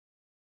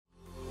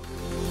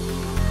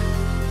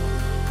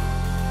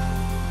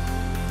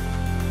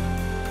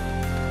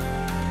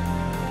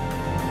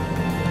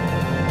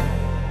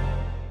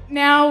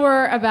now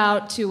we're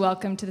about to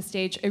welcome to the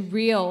stage a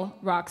real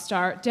rock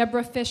star.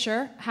 Debra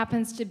Fischer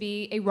happens to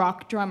be a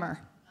rock drummer,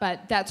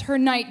 but that's her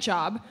night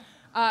job.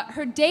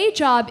 Her day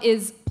job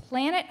is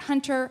Planet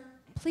Hunter.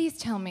 Please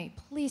tell me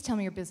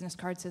your business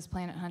card says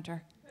Planet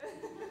Hunter.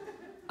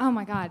 Oh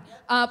my God.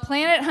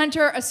 Planet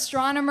Hunter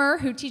astronomer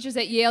who teaches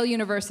at Yale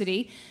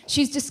University.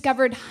 She's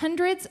discovered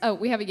hundreds, oh,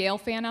 we have a Yale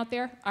fan out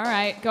there? All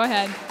right, go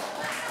ahead.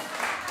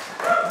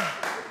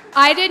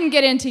 I didn't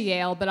get into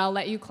Yale, but I'll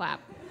let you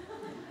clap.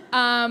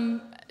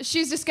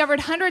 She's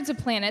discovered hundreds of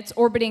planets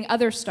orbiting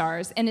other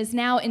stars and is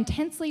now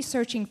intensely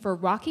searching for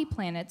rocky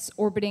planets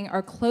orbiting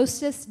our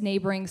closest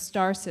neighboring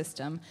star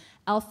system,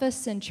 Alpha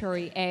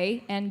Centauri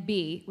A and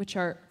B, which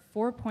are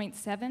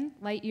 4.7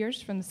 light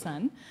years from the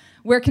sun,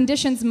 where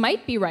conditions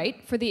might be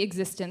right for the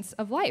existence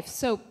of life.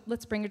 So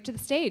let's bring her to the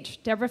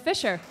stage. Debra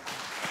Fischer.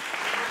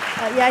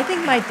 Yeah, I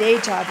think my day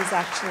job is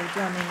actually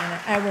drumming,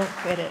 and I won't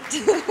quit it.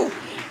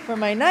 For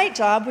my night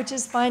job, which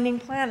is finding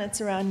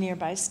planets around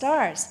nearby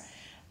stars.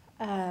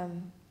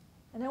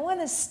 And I want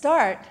to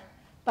start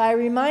by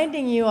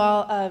reminding you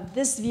all of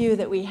this view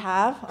that we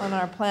have on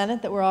our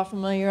planet that we're all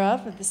familiar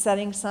of the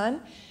setting sun,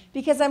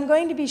 because I'm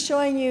going to be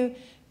showing you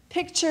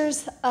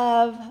pictures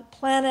of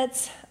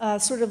planets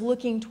sort of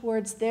looking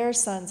towards their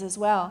suns as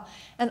well.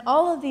 And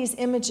all of these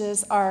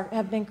images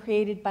have been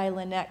created by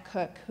Lynette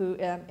Cook, who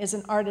is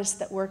an artist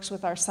that works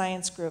with our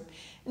science group.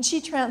 And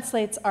she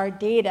translates our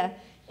data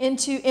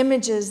into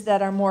images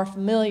that are more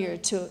familiar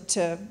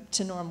to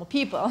normal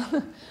people.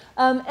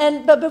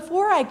 But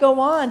before I go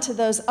on to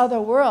those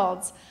other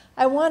worlds,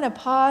 I want to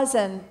pause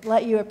and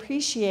let you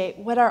appreciate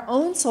what our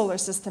own solar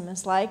system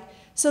is like,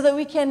 so that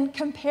we can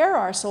compare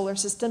our solar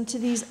system to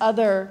these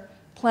other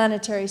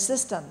planetary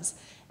systems.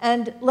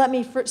 And let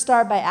me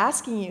start by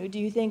asking you, do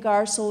you think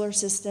our solar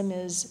system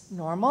is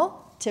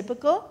normal,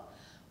 typical,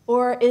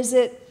 or is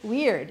it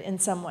weird in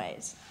some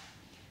ways?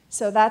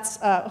 So that's,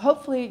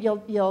 hopefully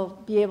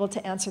you'll be able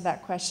to answer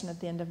that question at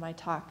the end of my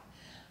talk.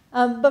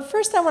 But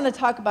first I want to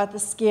talk about the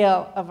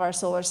scale of our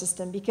solar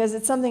system, because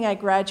it's something I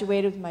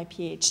graduated with my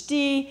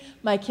PhD.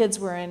 My kids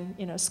were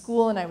in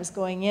school, and I was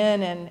going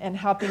in and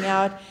helping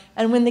out.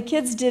 And when the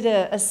kids did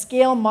a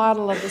scale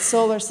model of the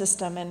solar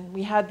system, and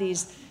we had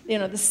these,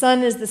 the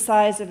sun is the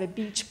size of a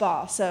beach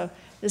ball. So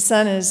the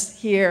sun is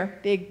here,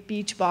 big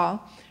beach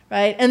ball,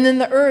 right? And then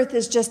the Earth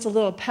is just a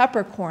little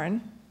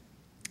peppercorn.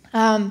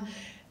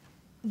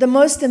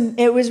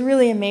 It was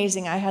really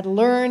amazing. I had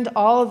learned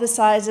all of the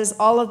sizes,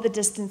 all of the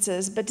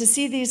distances, but to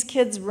see these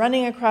kids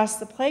running across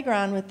the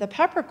playground with the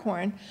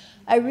peppercorn,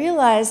 I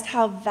realized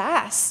how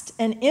vast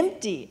and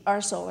empty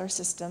our solar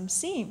system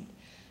seemed.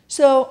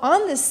 So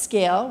on this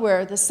scale,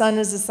 where the sun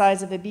is the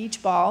size of a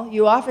beach ball,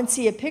 you often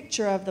see a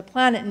picture of the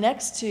planet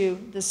next to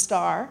the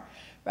star,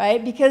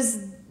 right?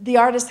 Because the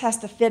artist has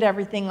to fit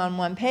everything on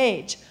one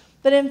page.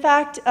 But in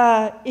fact,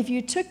 if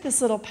you took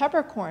this little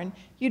peppercorn,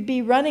 you'd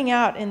be running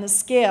out in the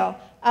scale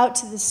out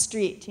to the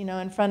street,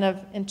 in front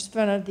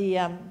of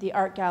the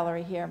art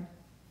gallery here.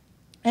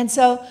 And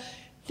so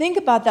think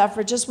about that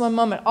for just one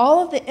moment.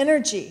 All of the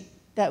energy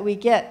that we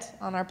get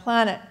on our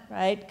planet,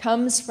 right,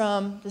 comes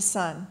from the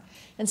sun.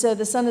 And so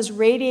the sun is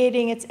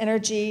radiating its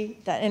energy.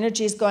 That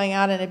energy is going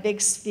out in a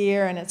big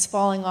sphere, and it's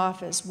falling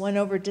off as 1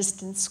 over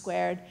distance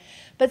squared.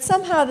 But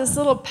somehow this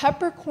little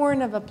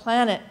peppercorn of a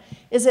planet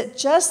is at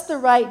just the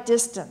right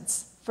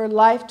distance for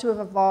life to have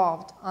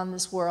evolved on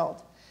this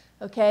world.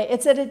 Okay?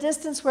 It's at a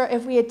distance where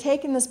if we had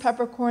taken this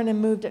peppercorn and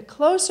moved it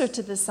closer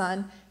to the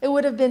sun, it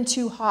would have been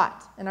too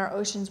hot, and our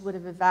oceans would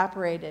have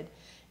evaporated.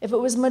 If it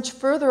was much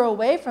further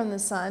away from the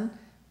sun,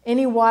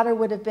 any water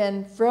would have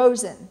been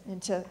frozen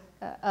into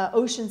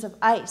oceans of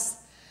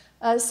ice.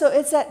 So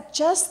it's at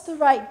just the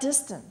right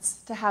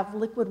distance to have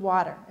liquid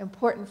water,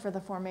 important for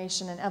the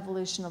formation and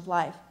evolution of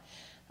life.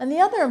 And the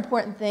other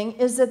important thing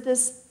is that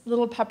this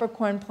little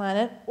peppercorn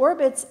planet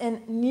orbits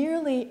in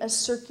nearly a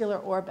circular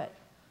orbit.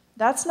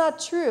 That's not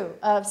true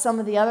of some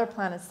of the other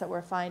planets that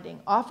we're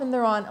finding. Often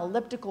they're on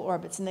elliptical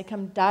orbits, and they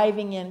come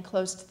diving in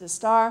close to the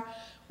star,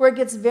 where it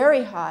gets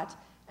very hot,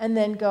 and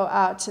then go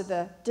out to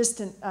the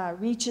distant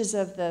reaches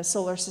of the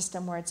solar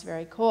system where it's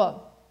very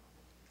cold.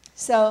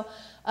 So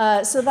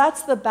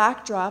that's the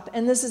backdrop,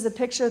 and this is a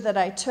picture that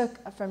I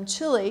took from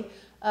Chile,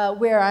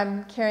 where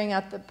I'm carrying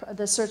out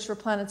the search for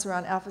planets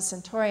around Alpha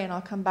Centauri, and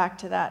I'll come back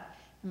to that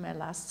in my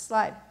last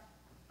slide.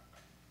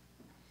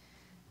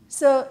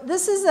 So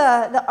this is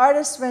the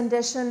artist's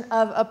rendition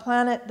of a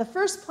planet, the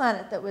first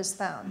planet that was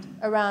found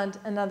around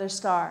another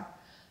star.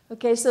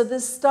 Okay, so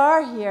this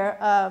star here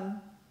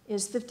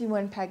is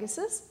 51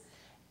 Pegasus,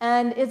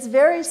 and it's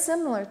very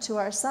similar to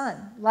our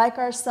sun. Like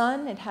our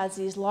sun, it has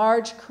these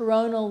large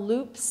coronal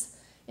loops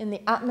in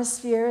the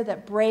atmosphere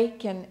that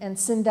break and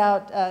send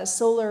out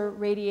solar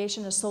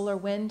radiation, a solar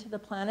wind to the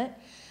planet.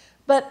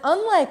 But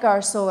unlike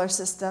our solar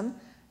system,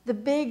 the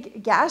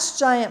big gas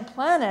giant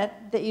planet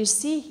that you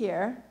see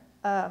here,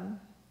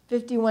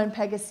 51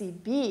 Pegasi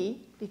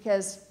b,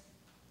 because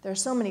There are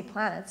so many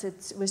planets,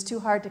 it was too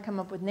hard to come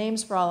up with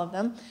names for all of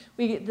them.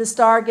 The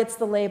star gets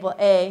the label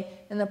A,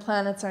 and the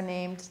planets are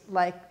named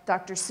like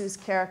Dr. Seuss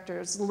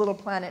characters, little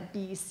planet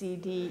B, C,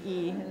 D,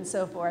 E, and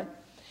so forth.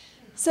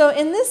 So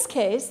in this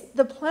case,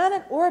 the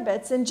planet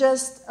orbits in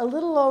just a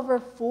little over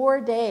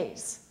 4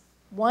 days.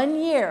 1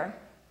 year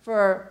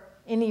for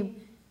any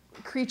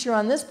creature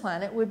on this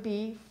planet would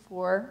be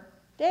 4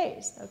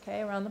 days,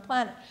 okay, around the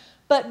planet.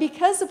 But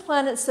because the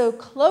planet's so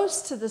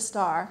close to the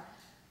star,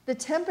 the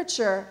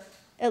temperature,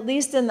 at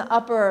least in the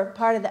upper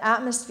part of the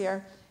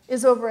atmosphere,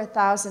 is over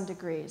 1,000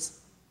 degrees.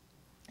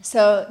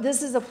 So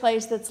this is a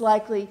place that's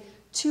likely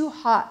too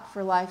hot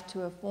for life to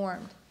have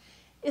formed.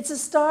 It's a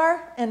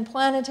star and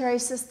planetary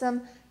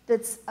system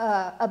that's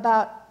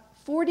about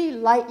 40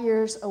 light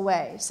years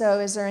away. So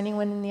is there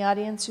anyone in the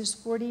audience who's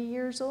 40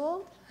 years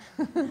old?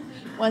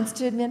 Wants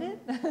to admit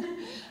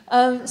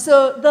it?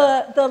 So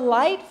the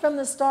light from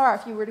the star,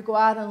 if you were to go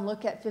out and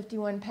look at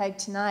 51 Peg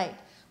tonight,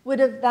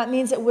 that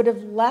means it would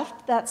have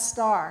left that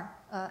star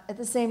at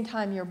the same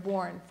time you're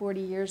born, 40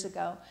 years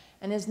ago,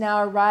 and is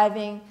now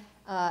arriving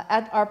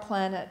at our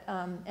planet,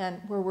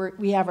 and where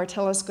we have our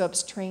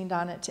telescopes trained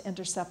on it to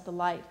intercept the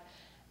light.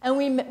 And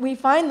we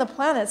find the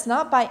planets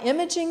not by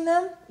imaging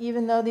them,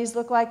 even though these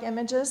look like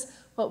images.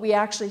 What we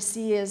actually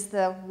see is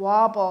the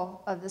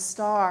wobble of the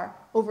star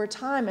over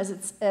time as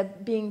it's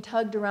being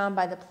tugged around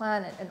by the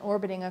planet and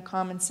orbiting a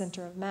common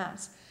center of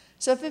mass.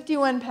 So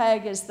 51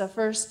 Peg is the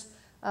first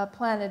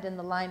planet in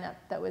the lineup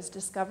that was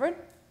discovered.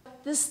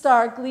 This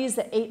star, Gliese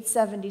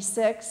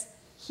 876,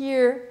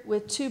 here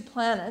with 2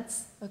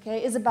 planets,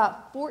 okay, is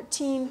about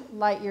 14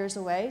 light years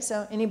away.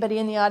 So anybody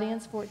in the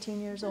audience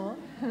 14 years old?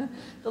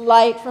 The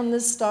light from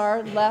this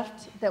star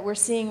that we're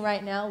seeing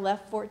right now,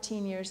 left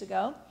 14 years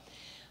ago.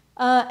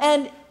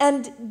 And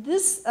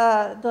this,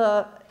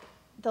 the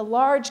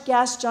large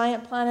gas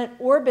giant planet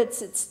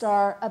orbits its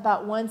star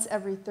about once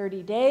every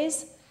 30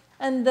 days.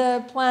 And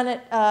the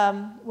planet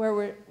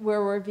where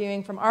we're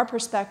viewing from our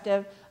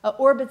perspective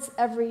orbits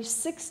every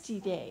 60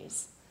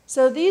 days.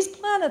 So these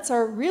planets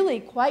are really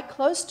quite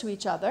close to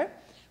each other,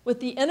 with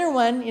the inner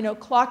one,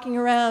 clocking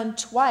around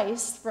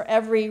twice for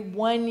every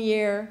 1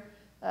 year,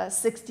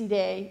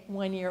 60-day,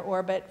 1-year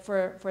orbit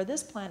for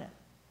this planet.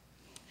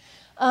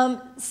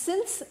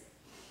 Since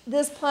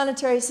this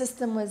planetary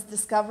system was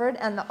discovered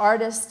and the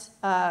artist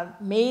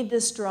made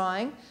this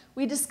drawing,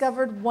 we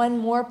discovered one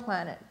more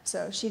planet.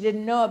 So she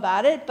didn't know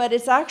about it, but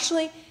it's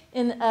actually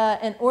in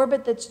an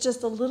orbit that's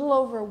just a little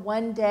over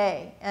 1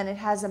 day, and it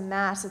has a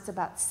mass that's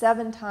about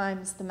 7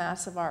 times the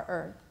mass of our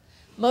Earth.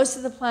 Most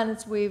of the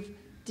planets we've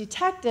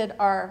detected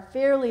are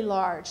fairly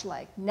large,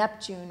 like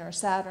Neptune or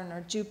Saturn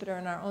or Jupiter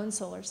in our own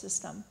solar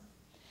system.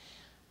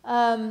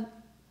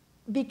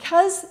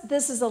 Because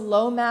this is a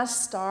low-mass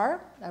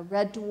star, a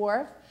red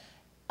dwarf,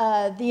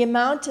 the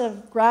amount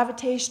of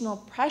gravitational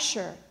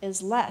pressure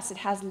is less. It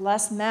has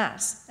less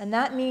mass. And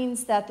that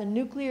means that the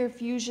nuclear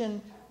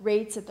fusion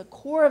rates at the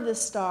core of the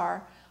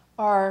star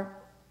are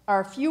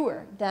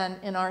fewer than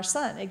in our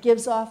sun. It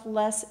gives off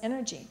less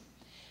energy.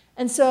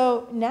 And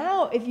so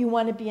now if you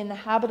want to be in the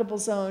habitable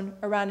zone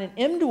around an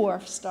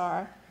M-dwarf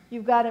star,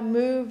 you've got to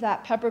move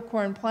that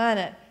peppercorn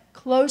planet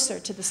closer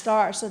to the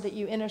star so that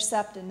you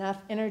intercept enough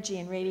energy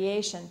and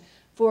radiation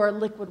for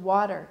liquid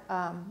water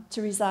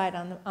to reside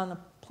on the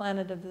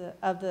planet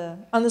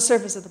on the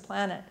surface of the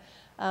planet.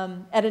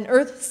 At an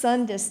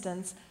Earth-Sun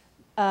distance,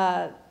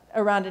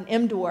 around an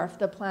M-dwarf,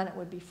 the planet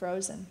would be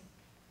frozen.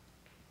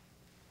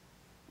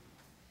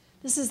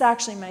 This is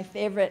actually my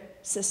favorite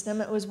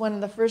system. It was one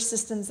of the first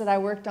systems that I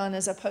worked on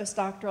as a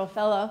postdoctoral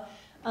fellow.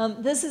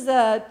 This is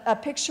a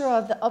picture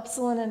of the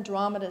Upsilon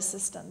Andromeda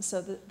system.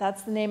 So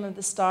that's the name of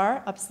the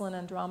star, Upsilon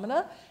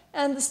Andromeda.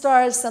 And the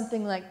star is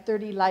something like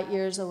 30 light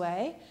years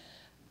away.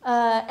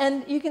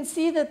 And you can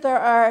see that there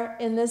are,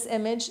 in this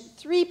image,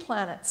 3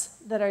 planets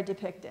that are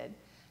depicted.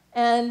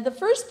 And the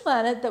first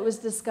planet that was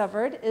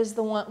discovered was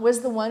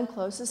the one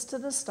closest to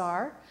the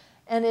star,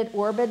 and it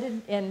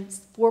orbited in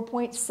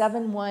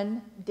 4.71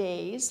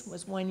 days,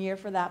 was 1 year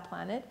for that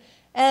planet.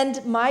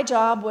 And my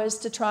job was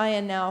to try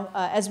and now,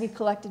 as we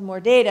collected more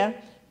data,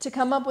 to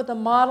come up with a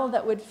model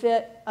that would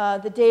fit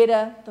the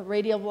data, the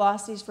radial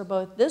velocities for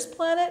both this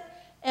planet,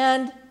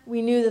 and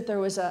we knew that there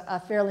was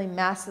a fairly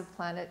massive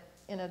planet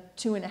in a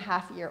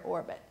 2.5-year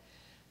orbit.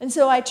 And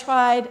so I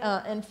tried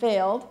and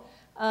failed,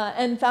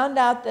 and found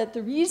out that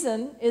the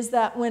reason is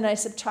that when I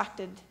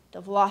subtracted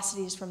the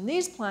velocities from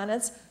these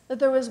planets, that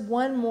there was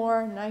one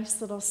more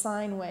nice little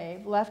sine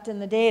wave left in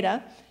the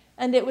data,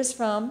 and it was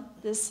from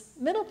this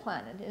middle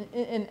planet,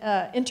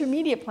 an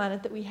intermediate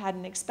planet that we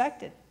hadn't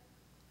expected.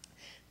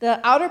 The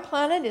outer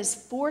planet is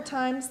 4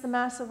 times the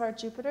mass of our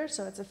Jupiter,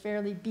 so it's a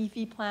fairly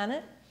beefy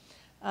planet.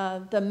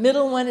 The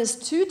middle one is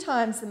 2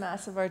 times the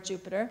mass of our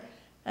Jupiter,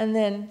 and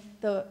then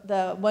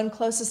the one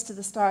closest to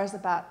the star is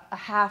about a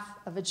half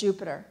of a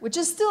Jupiter, which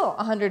is still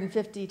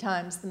 150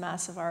 times the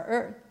mass of our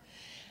Earth.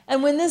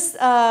 And when this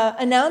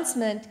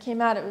announcement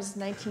came out, it was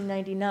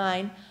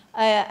 1999,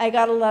 I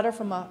got a letter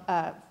from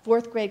a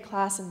 4th grade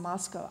class in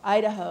Moscow,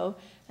 Idaho,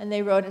 And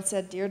they wrote and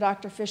said, "Dear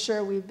Dr.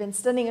 Fischer, we've been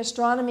studying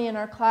astronomy in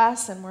our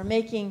class, and we're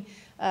making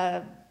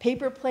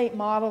paper plate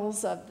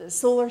models of the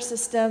solar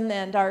system,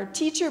 and our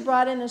teacher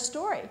brought in a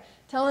story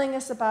telling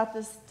us about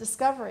this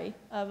discovery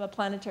of a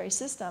planetary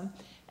system.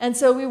 And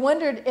so we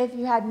wondered if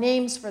you had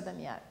names for them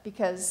yet,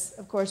 because,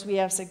 of course, we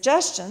have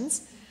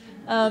suggestions.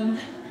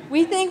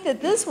 We think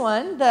that this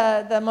one,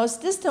 the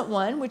most distant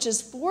one, which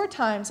is 4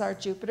 times our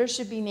Jupiter,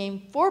 should be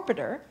named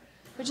Forpiter,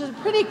 which is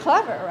pretty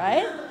clever,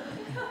 right?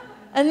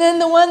 And then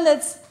the one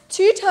that's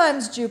 2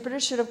 times Jupiter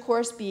should, of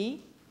course,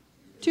 be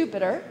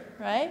Tupiter,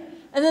 right?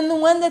 And then the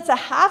one that's a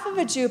half of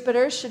a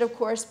Jupiter should, of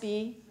course,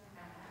 be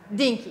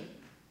Dinky.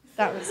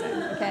 That was it,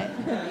 okay?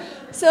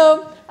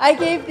 So I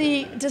gave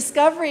the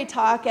discovery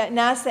talk at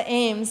NASA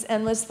Ames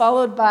and was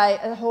followed by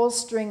a whole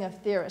string of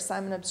theorists.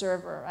 I'm an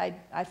observer.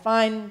 I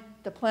find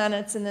the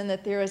planets, and then the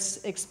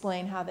theorists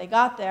explain how they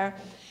got there.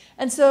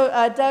 And so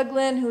Doug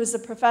Lynn, who was a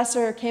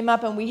professor, came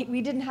up, and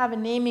we didn't have a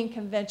naming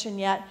convention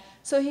yet.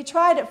 So he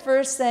tried at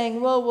first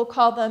saying, well, we'll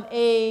call them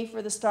A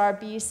for the star,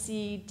 B,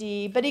 C,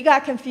 D. But he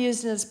got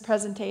confused in his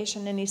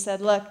presentation, and he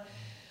said, look,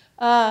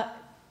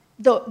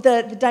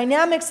 the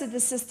dynamics of the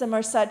system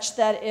are such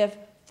that if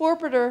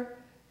Forpiter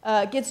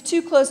gets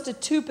too close to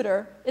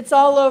Tupiter, it's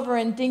all over,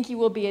 and Dinky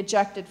will be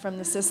ejected from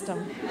the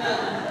system.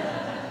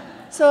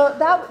 So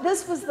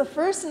this was the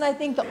first, and I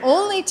think the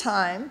only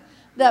time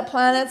that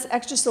planets,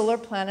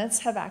 extrasolar planets,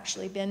 have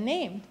actually been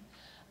named.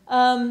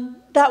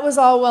 That was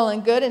all well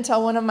and good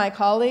until one of my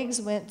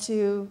colleagues went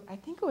to, I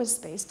think it was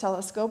Space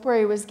Telescope, where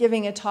he was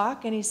giving a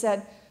talk, and he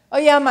said, oh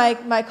yeah,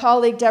 my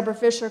colleague Debra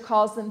Fischer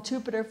calls them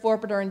Tupiter,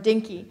 Forpiter, and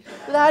Dinky,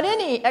 without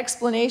any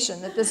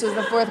explanation that this was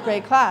the 4th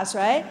grade class,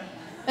 right?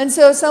 And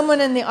so someone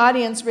in the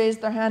audience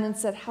raised their hand and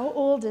said, how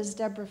old is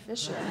Debra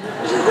Fischer?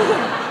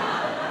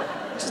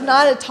 Which is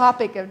not a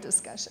topic of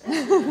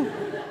discussion.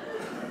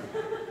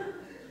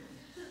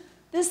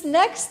 This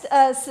next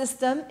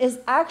system is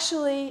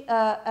actually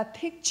a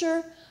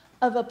picture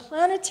of a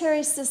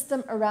planetary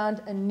system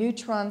around a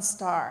neutron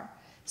star.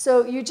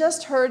 So you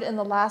just heard in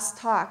the last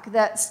talk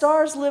that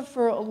stars live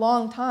for a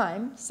long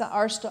time. So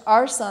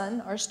our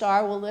sun, our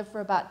star, will live for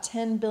about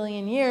 10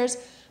 billion years,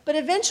 but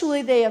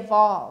eventually they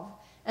evolve.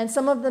 And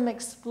some of them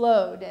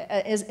explode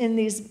in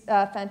these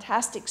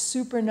fantastic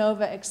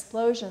supernova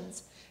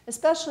explosions,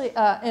 especially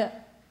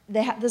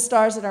the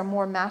stars that are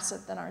more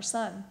massive than our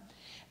sun.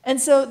 And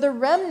so the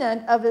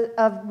remnant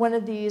of one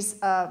of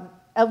these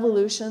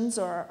evolutions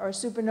or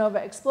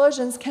supernova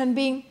explosions can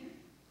be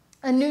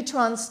a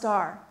neutron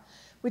star,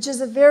 which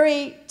is a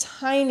very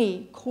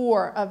tiny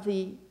core of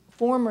the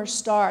former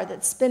star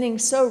that's spinning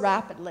so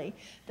rapidly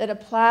that a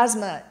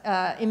plasma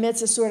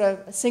emits a sort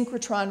of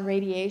synchrotron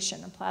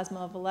radiation, a plasma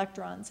of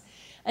electrons.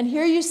 And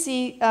here you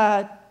see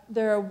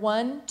there are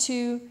 1,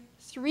 2,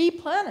 3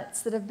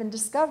 planets that have been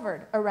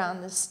discovered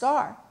around this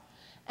star.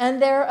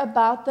 And they're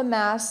about the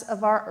mass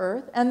of our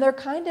Earth, and they're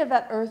kind of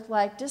at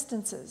Earth-like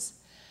distances.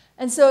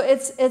 And so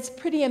it's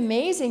pretty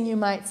amazing, you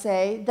might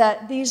say,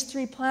 that these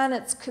 3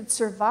 planets could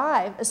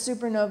survive a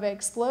supernova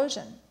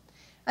explosion.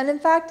 And in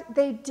fact,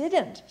 they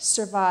didn't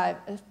survive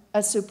a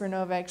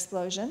supernova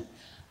explosion.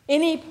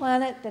 Any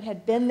planet that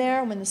had been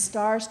there when the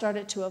star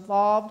started to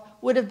evolve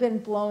would have been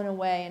blown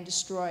away and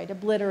destroyed,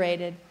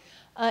 obliterated.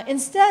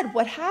 Instead,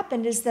 what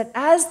happened is that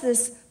as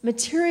this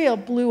material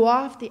blew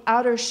off the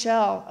outer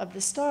shell of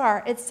the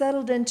star, it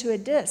settled into a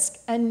disk,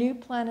 and new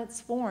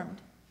planets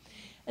formed.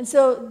 And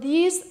so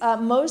these,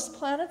 most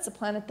planets, the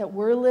planet that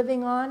we're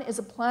living on, is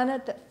a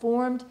planet that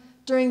formed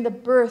during the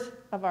birth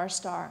of our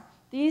star.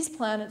 These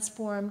planets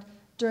formed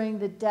during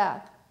the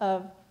death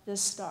of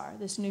this star,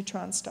 this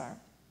neutron star.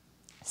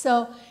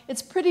 So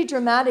it's pretty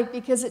dramatic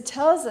because it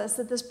tells us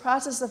that this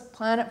process of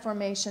planet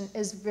formation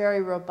is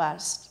very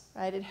robust.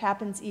 Right? It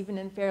happens even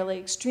in fairly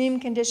extreme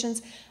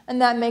conditions,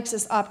 and that makes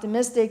us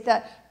optimistic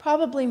that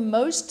probably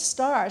most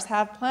stars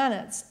have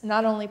planets,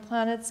 not only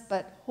planets,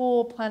 but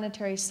whole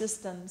planetary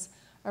systems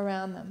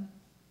around them.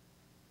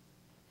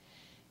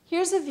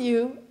 Here's a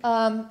view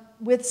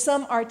with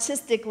some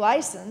artistic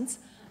license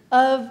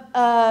of,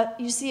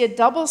 you see a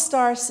double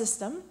star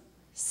system,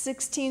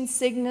 16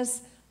 Cygnus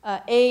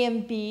A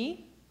and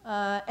B,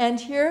 and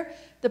here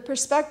the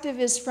perspective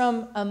is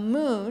from a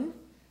moon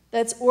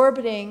that's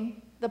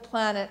orbiting the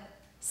planet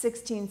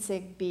 16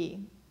 Cygni b.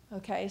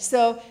 Okay,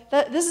 so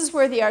this is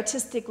where the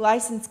artistic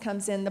license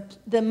comes in.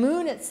 The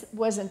moon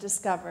wasn't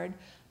discovered,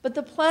 but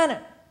the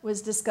planet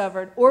was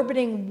discovered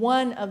orbiting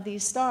one of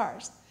these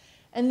stars.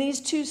 And these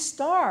 2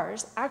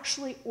 stars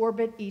actually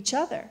orbit each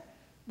other.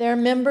 They're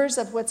members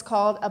of what's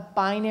called a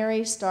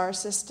binary star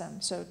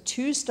system. So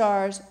 2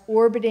 stars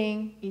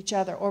orbiting each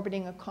other,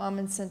 orbiting a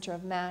common center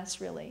of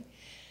mass, really.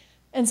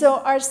 And so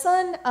our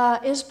sun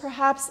is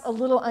perhaps a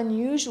little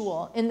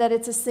unusual in that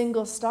it's a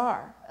single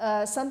star.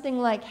 Something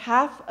like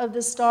half of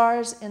the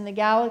stars in the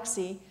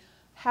galaxy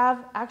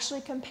have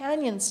actually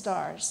companion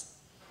stars.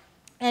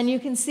 And you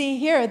can see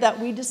here that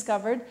we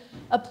discovered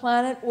a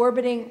planet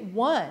orbiting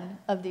one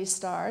of these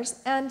stars,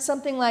 and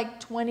something like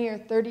 20 or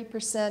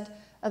 30%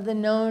 of the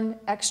known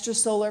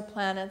extrasolar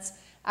planets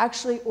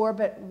actually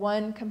orbit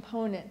one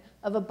component,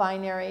 of a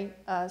binary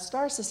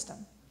star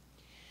system.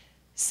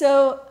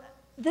 So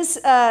this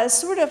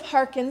sort of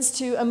harkens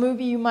to a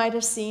movie you might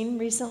have seen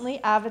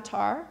recently,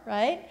 Avatar,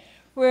 right?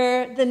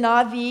 Where the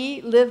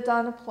Na'vi lived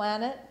on a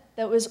planet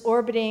that was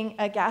orbiting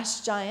a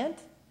gas giant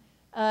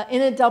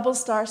in a double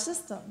star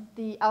system,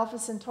 the Alpha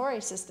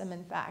Centauri system,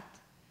 in fact.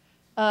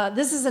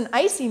 This is an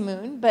icy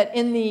moon, but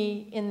in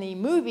the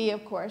movie,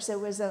 of course, it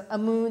was a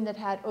moon that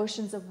had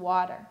oceans of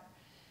water,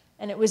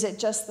 and it was at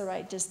just the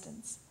right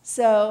distance.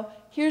 So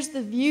here's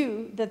the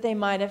view that they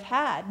might have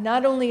had,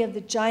 not only of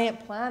the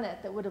giant planet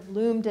that would have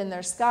loomed in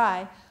their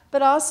sky,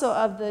 but also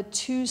of the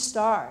two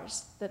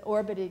stars that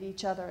orbited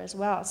each other as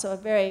well. So a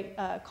very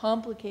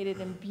complicated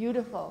and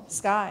beautiful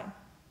sky.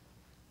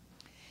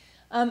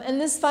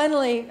 And this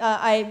finally,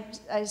 I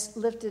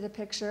lifted a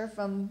picture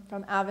from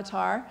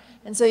Avatar.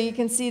 And so you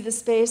can see the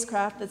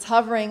spacecraft that's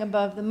hovering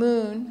above the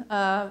moon,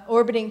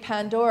 orbiting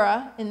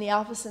Pandora in the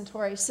Alpha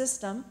Centauri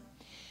system.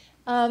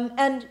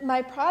 And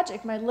my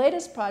project, my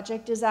latest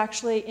project, is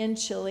actually in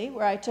Chile,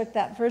 where I took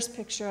that first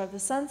picture of the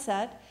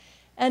sunset.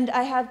 And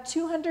I have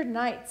 200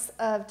 nights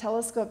of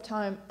telescope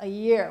time a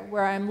year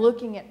where I'm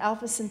looking at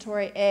Alpha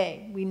Centauri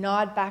A. We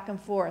nod back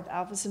and forth,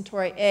 Alpha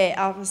Centauri A,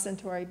 Alpha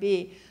Centauri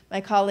B. My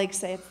colleagues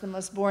say it's the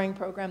most boring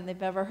program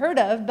they've ever heard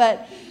of,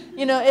 but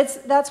you know,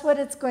 that's what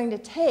it's going to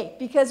take,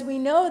 because we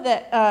know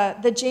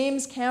that the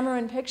James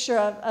Cameron picture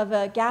of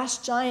a gas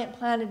giant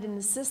planet in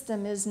the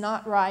system is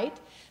not right,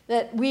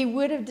 that we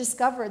would have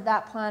discovered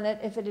that planet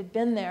if it had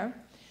been there.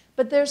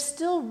 But there's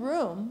still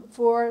room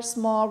for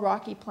small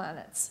rocky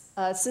planets.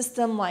 A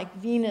system like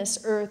Venus,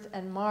 Earth,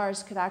 and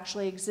Mars could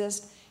actually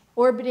exist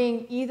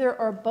orbiting either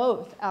or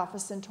both Alpha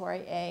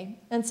Centauri A,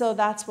 and so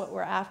that's what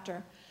we're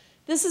after.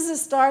 This is a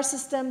star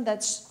system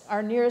that's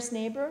our nearest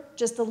neighbor,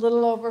 just a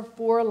little over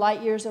 4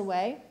 light years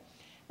away.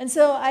 And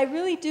so I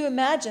really do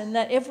imagine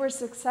that if we're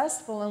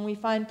successful and we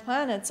find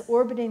planets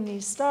orbiting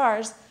these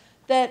stars,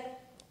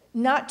 that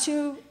not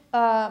too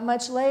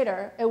much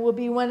later, it will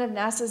be one of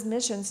NASA's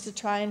missions to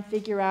try and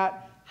figure out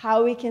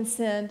how we can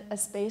send a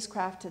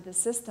spacecraft to the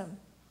system.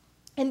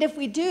 And if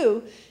we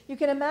do, you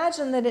can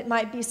imagine that it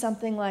might be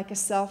something like a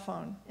cell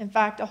phone. In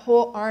fact, a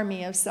whole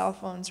army of cell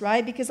phones,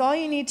 right? Because all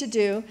you need to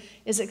do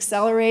is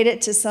accelerate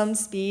it to some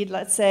speed.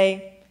 Let's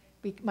say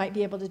we might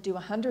be able to do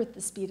 100th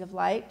the speed of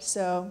light,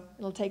 so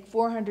it'll take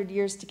 400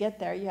 years to get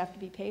there. You have to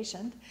be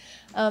patient.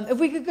 If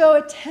we could go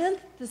 1/10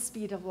 the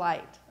speed of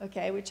light,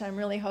 okay, which I'm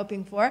really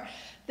hoping for,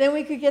 then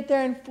we could get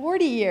there in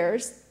 40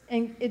 years,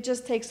 and it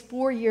just takes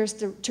 4 years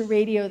to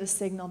radio the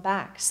signal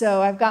back.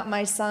 So I've got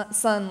my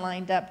son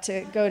lined up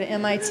to go to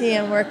MIT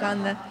and work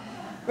on the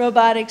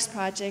robotics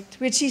project,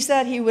 which he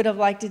said he would have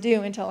liked to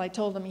do until I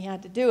told him he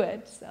had to do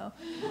it. So.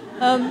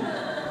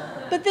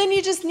 But then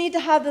you just need to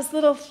have this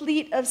little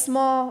fleet of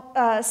small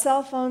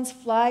cell phones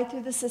fly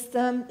through the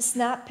system,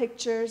 snap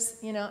pictures,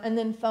 you know, and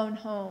then phone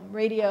home,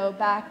 radio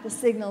back the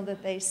signal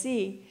that they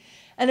see.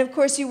 And of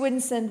course, you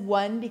wouldn't send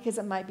one because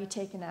it might be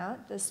taken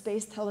out. The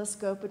Space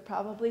Telescope would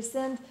probably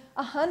send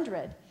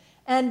 100.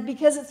 And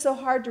because it's so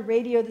hard to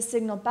radio the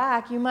signal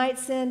back, you might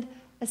send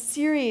a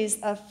series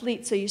of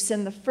fleets. So you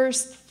send the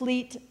first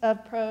fleet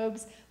of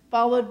probes,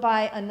 followed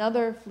by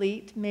another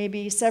fleet,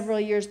 maybe several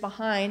years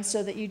behind,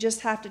 so that you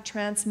just have to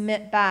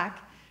transmit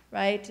back,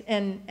 right?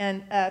 And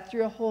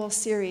through a whole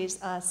series,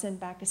 send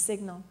back a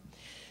signal.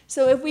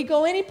 So if we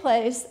go any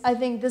place, I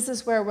think this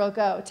is where we'll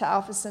go, to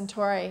Alpha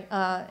Centauri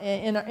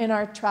in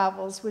our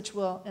travels, which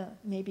will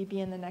maybe be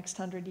in the next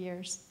 100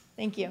 years.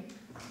 Thank you.